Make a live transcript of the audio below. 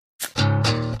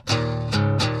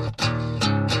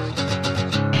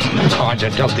cards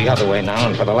are dealt the other way now,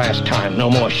 and for the last time, no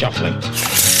more shuffling.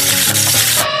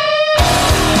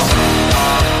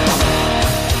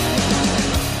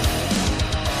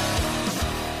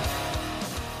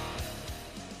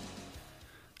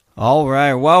 All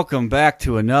right, welcome back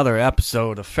to another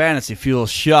episode of Fantasy Fuel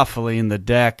Shuffling the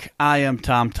Deck. I am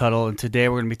Tom Tuttle, and today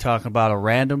we're going to be talking about a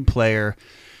random player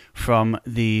from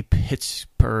the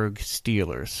Pittsburgh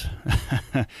Steelers.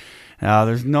 Now,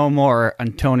 there's no more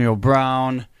Antonio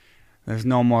Brown. There's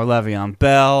no more Le'Veon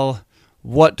Bell.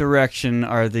 What direction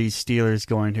are these Steelers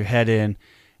going to head in,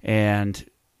 and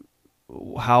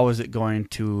how is it going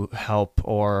to help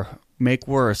or make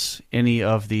worse any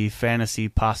of the fantasy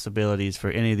possibilities for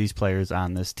any of these players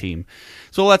on this team?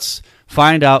 So let's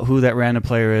find out who that random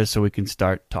player is so we can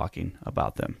start talking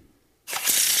about them.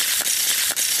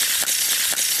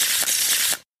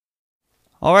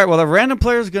 All right, well, the random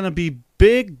player is going to be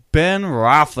Big Ben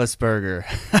Roethlisberger.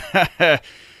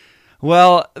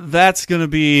 Well, that's going to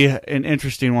be an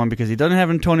interesting one because he doesn't have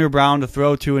Antonio Brown to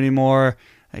throw to anymore.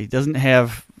 He doesn't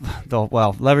have,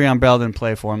 Le'Veon Bell didn't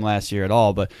play for him last year at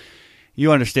all, but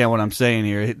you understand what I'm saying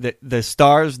here. The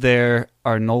stars there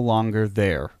are no longer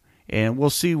there. And we'll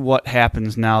see what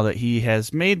happens now that he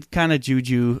has made kind of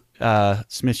Juju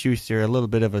Smith-Schuster a little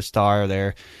bit of a star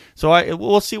there. So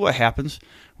we'll see what happens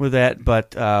with that.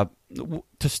 But to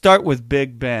start with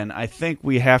Big Ben, I think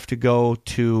we have to go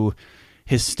to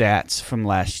his stats from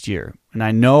last year. And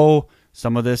I know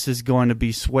some of this is going to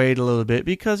be swayed a little bit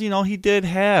because, he did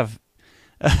have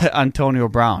Antonio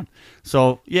Brown.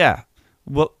 So, yeah.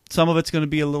 Well, some of it's going to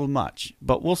be a little much,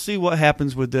 but we'll see what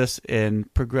happens with this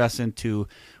and progress into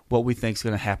what we think is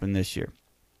going to happen this year.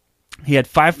 He had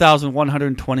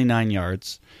 5,129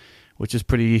 yards, which is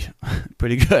pretty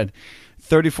good.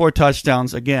 34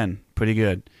 touchdowns, again, pretty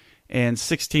good. And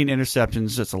 16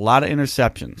 interceptions. That's a lot of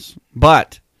interceptions.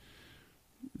 But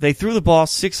they threw the ball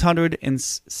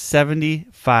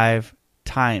 675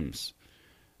 times.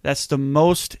 That's the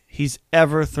most he's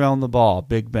ever thrown the ball,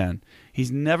 Big Ben.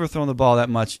 He's never thrown the ball that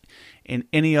much in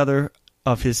any other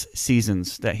of his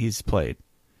seasons that he's played.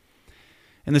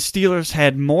 And the Steelers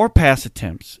had more pass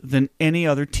attempts than any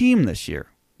other team this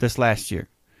last year.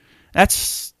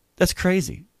 That's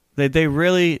crazy. They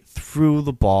really threw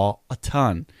the ball a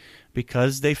ton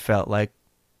because they felt like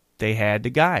they had the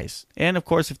guys. And, of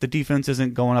course, if the defense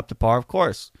isn't going up to par, of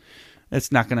course,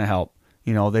 it's not going to help.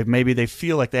 Maybe they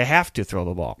feel like they have to throw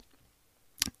the ball.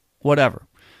 Whatever.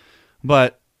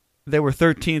 But they were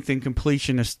 13th in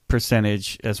completion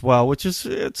percentage as well, which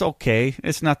it's okay.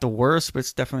 It's not the worst, but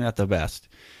it's definitely not the best,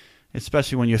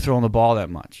 especially when you're throwing the ball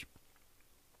that much.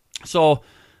 So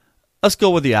let's go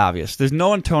with the obvious. There's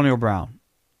no Antonio Brown.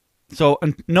 So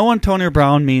no Antonio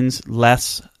Brown means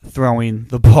less throwing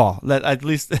the ball. At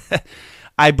least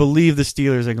I believe the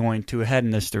Steelers are going to head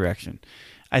in this direction.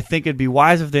 I think it'd be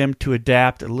wise of them to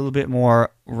adapt a little bit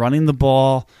more running the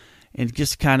ball and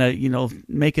just kind of,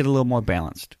 make it a little more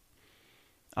balanced.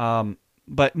 But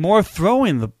less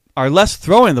throwing the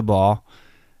ball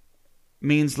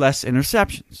means less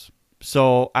interceptions.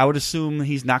 So I would assume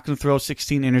he's not going to throw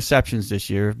 16 interceptions this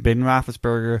year. Ben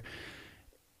Roethlisberger,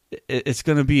 it's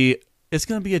going to be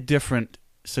a different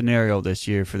scenario this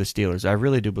year for the Steelers. I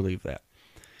really do believe that.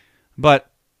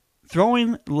 But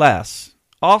throwing less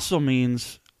also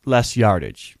means less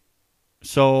yardage.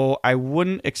 So I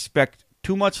wouldn't expect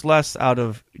too much less out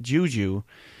of Juju.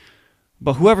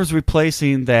 But whoever's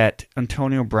replacing that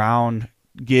Antonio Brown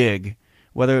gig,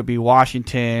 whether it be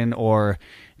Washington or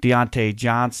Deontay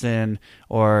Johnson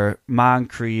or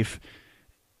Moncrief,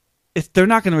 they're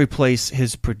not going to replace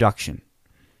his production.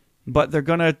 But they're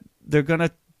gonna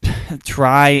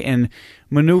try and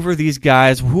maneuver these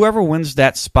guys. Whoever wins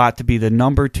that spot to be the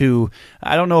number 2,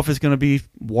 I don't know if it's going to be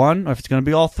one or if it's going to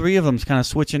be all three of them kind of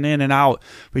switching in and out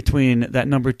between that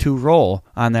number 2 role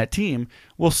on that team.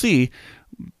 We'll see.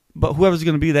 But whoever's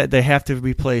going to be that, they have to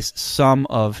replace some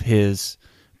of his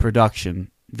production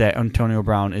that Antonio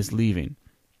Brown is leaving.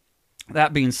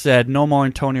 That being said, no more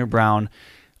Antonio Brown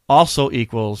also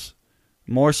equals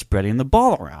more spreading the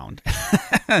ball around.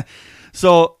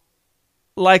 So,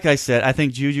 like I said, I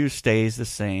think Juju stays the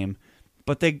same,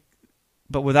 but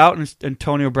without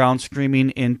Antonio Brown screaming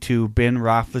into Ben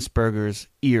Roethlisberger's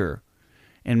ear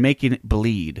and making it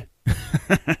bleed.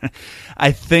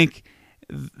 I think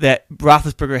that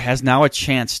Roethlisberger has now a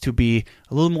chance to be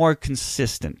a little more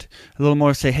consistent, a little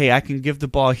more say, hey, I can give the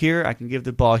ball here, I can give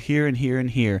the ball here and here and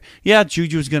here. Yeah,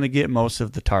 Juju's going to get most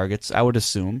of the targets, I would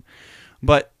assume,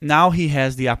 but now he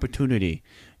has the opportunity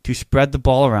to spread the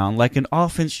ball around like an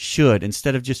offense should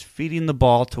instead of just feeding the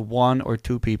ball to one or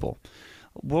two people.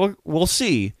 We'll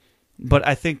see, but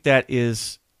I think that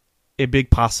is a big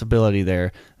possibility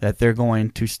there that they're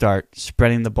going to start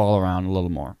spreading the ball around a little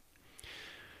more.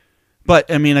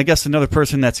 But, I mean, I guess another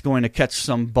person that's going to catch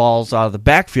some balls out of the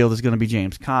backfield is going to be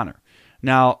James Conner.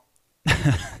 Now,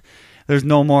 there's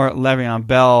no more Le'Veon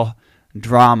Bell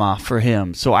drama for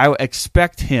him. So I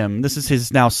expect him, this is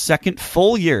his now second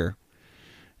full year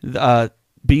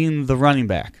being the running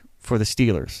back for the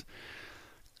Steelers.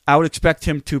 I would expect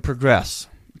him to progress,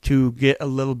 to get a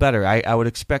little better. I would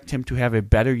expect him to have a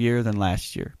better year than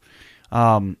last year.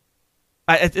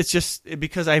 It's just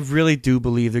because I really do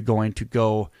believe they're going to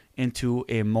go into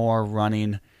a more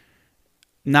running,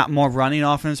 not more running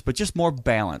offense, but just more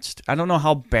balanced. I don't know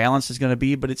how balanced it's going to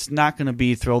be, but it's not going to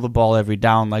be throw the ball every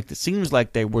down like it seems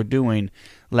like they were doing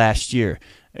last year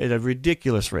at a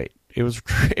ridiculous rate. It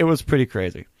was pretty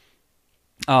crazy.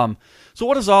 So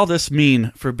what does all this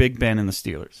mean for Big Ben and the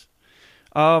Steelers?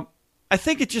 I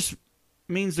think it just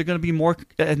means they're going to be more,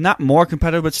 not more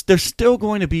competitive, but they're still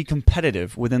going to be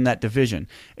competitive within that division.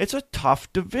 It's a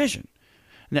tough division.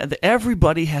 Now,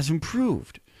 everybody has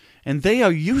improved, and they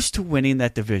are used to winning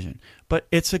that division. But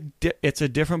it's a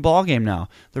different ballgame now.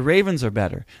 The Ravens are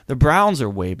better. The Browns are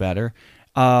way better.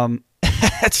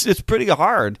 It's pretty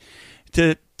hard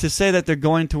to say that they're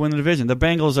going to win the division. The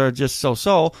Bengals are just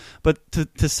so-so, but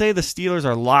to say the Steelers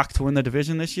are locked to win the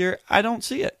division this year, I don't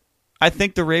see it. I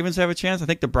think the Ravens have a chance. I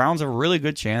think the Browns have a really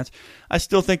good chance. I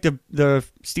still think the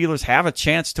Steelers have a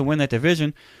chance to win that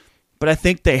division, but I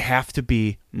think they have to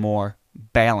be more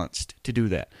balanced to do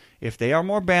that. If they are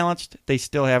more balanced, they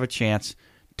still have a chance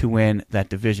to win that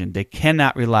division. They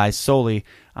cannot rely solely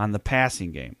on the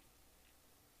passing game.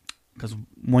 Because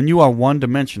when you are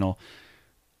one-dimensional,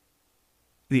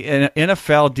 the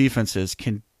NFL defenses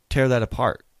can tear that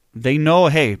apart. They know,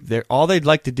 hey, all they'd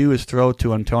like to do is throw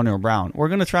to Antonio Brown. We're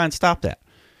going to try and stop that.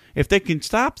 If they can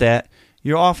stop that,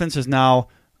 your offense is now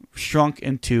shrunk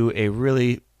into a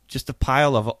really just a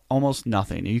pile of almost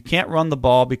nothing. You can't run the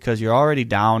ball because you're already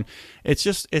down.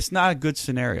 It's not a good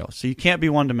scenario. So you can't be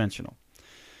one-dimensional.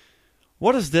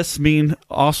 What does this mean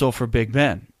also for Big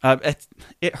Ben?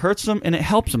 It hurts them and it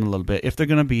helps them a little bit if they're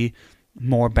going to be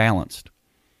more balanced.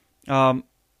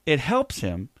 It helps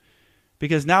him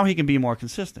because now he can be more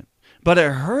consistent. But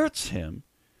it hurts him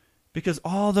because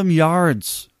all them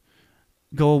yards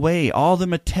go away, all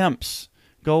them attempts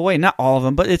go away. Not all of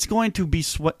them, but it's going to be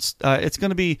it's going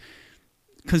to be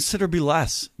considerably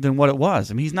less than what it was.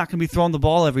 I mean, he's not going to be throwing the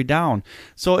ball every down,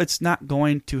 so it's not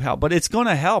going to help. But it's going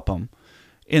to help him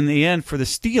in the end for the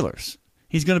Steelers.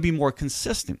 He's going to be more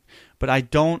consistent, but I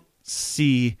don't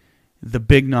see the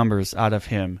big numbers out of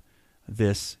him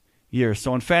this year.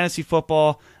 So in fantasy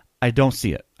football, I don't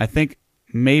see it. I think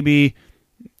maybe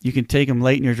you can take him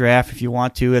late in your draft if you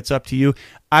want to. It's up to you.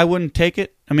 I wouldn't take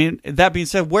it. I mean, that being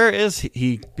said, where is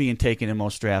he being taken in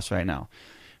most drafts right now?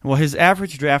 Well, his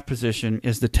average draft position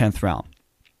is the 10th round.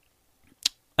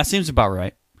 That seems about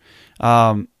right.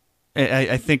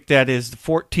 I think that is the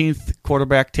 14th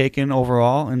quarterback taken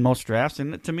overall in most drafts,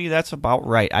 and to me, that's about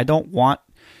right. I don't want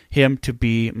him to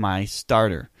be my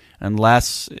starter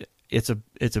unless it's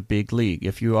a big league.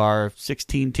 If you are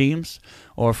 16 teams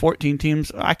or 14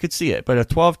 teams, I could see it. But a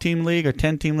 12-team league or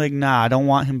 10-team league, nah, I don't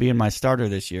want him being my starter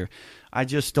this year. I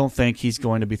just don't think he's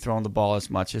going to be throwing the ball as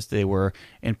much as they were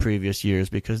in previous years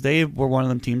because they were one of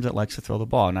them teams that likes to throw the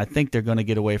ball. And I think they're going to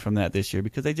get away from that this year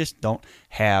because they just don't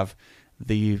have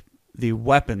the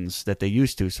weapons that they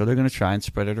used to. So they're going to try and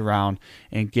spread it around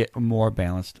and get a more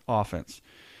balanced offense.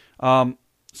 So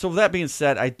with that being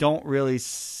said, I don't really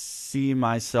see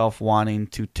myself wanting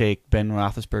to take Ben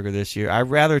Roethlisberger this year. I'd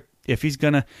rather, if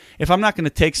I'm not going to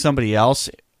take somebody else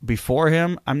before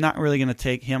him, I'm not really going to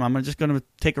take him. I'm just going to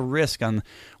take a risk on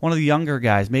one of the younger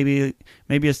guys. Maybe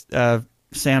Sam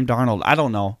Darnold. I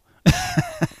don't know.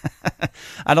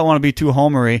 I don't want to be too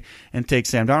homery and take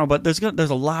Sam Darnold, but there's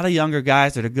a lot of younger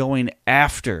guys that are going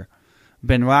after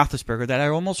Ben Roethlisberger that I'd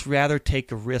almost rather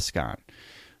take a risk on.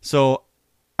 So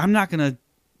I'm not going to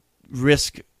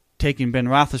risk taking Ben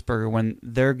Roethlisberger when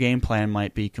their game plan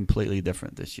might be completely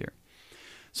different this year.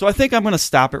 So I think I'm going to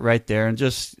stop it right there and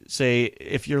just say,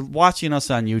 if you're watching us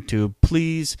on YouTube,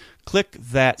 please click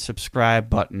that subscribe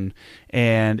button.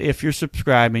 And if you're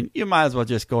subscribing, you might as well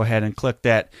just go ahead and click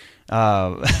that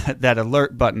that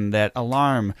alert button, that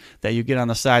alarm that you get on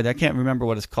the side. I can't remember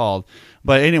what it's called.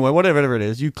 But anyway, whatever it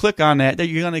is, you click on that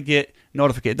you're going to get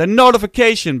notification. The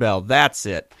notification bell, that's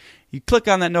it. You click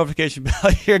on that notification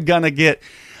bell, you're going to get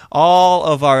all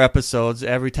of our episodes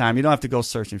every time. You don't have to go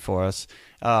searching for us.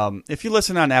 If you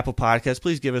listen on Apple Podcasts,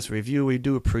 please give us a review. We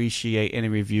do appreciate any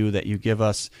review that you give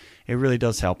us. It really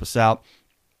does help us out.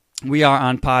 We are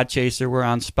on Podchaser. We're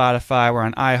on Spotify. We're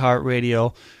on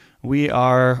iHeartRadio. We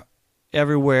are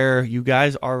everywhere. You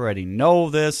guys already know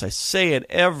this. I say it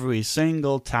every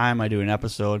single time I do an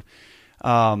episode.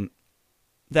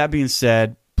 That being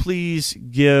said, please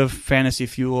give Fantasy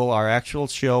Fuel, our actual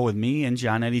show with me and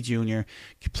John Eddie Jr.,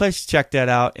 please check that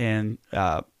out, and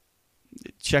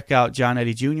check out John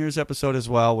Eddie Jr.'s episode as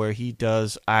well, where he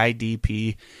does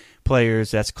IDP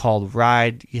players. That's called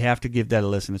Ride. You have to give that a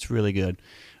listen. It's really good.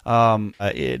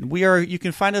 You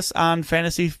can find us on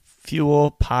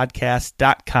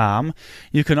fantasyfuelpodcast.com.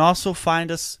 You can also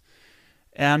find us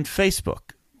on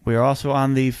Facebook. We are also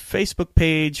on the Facebook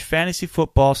page, Fantasy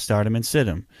Football Stardom and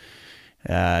Sid'em.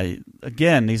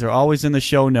 Again, these are always in the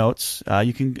show notes.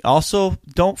 You can also,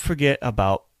 don't forget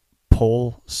about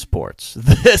Pole Sports.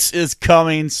 This is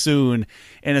coming soon,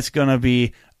 and it's going to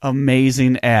be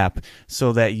amazing app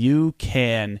so that you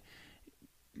can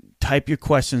type your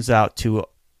questions out to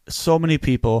so many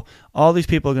people. All these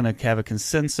people are going to have a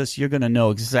consensus. You're going to know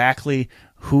exactly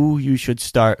who you should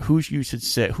start, who you should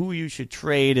sit, who you should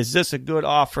trade. Is this a good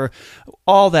offer?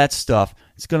 All that stuff.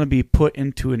 It's going to be put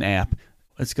into an app.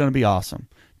 It's going to be awesome.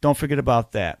 Don't forget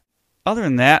about that. Other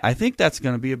than that, I think that's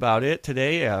going to be about it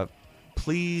today.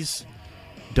 Please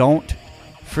don't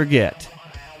forget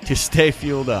to stay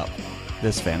fueled up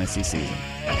this fantasy season.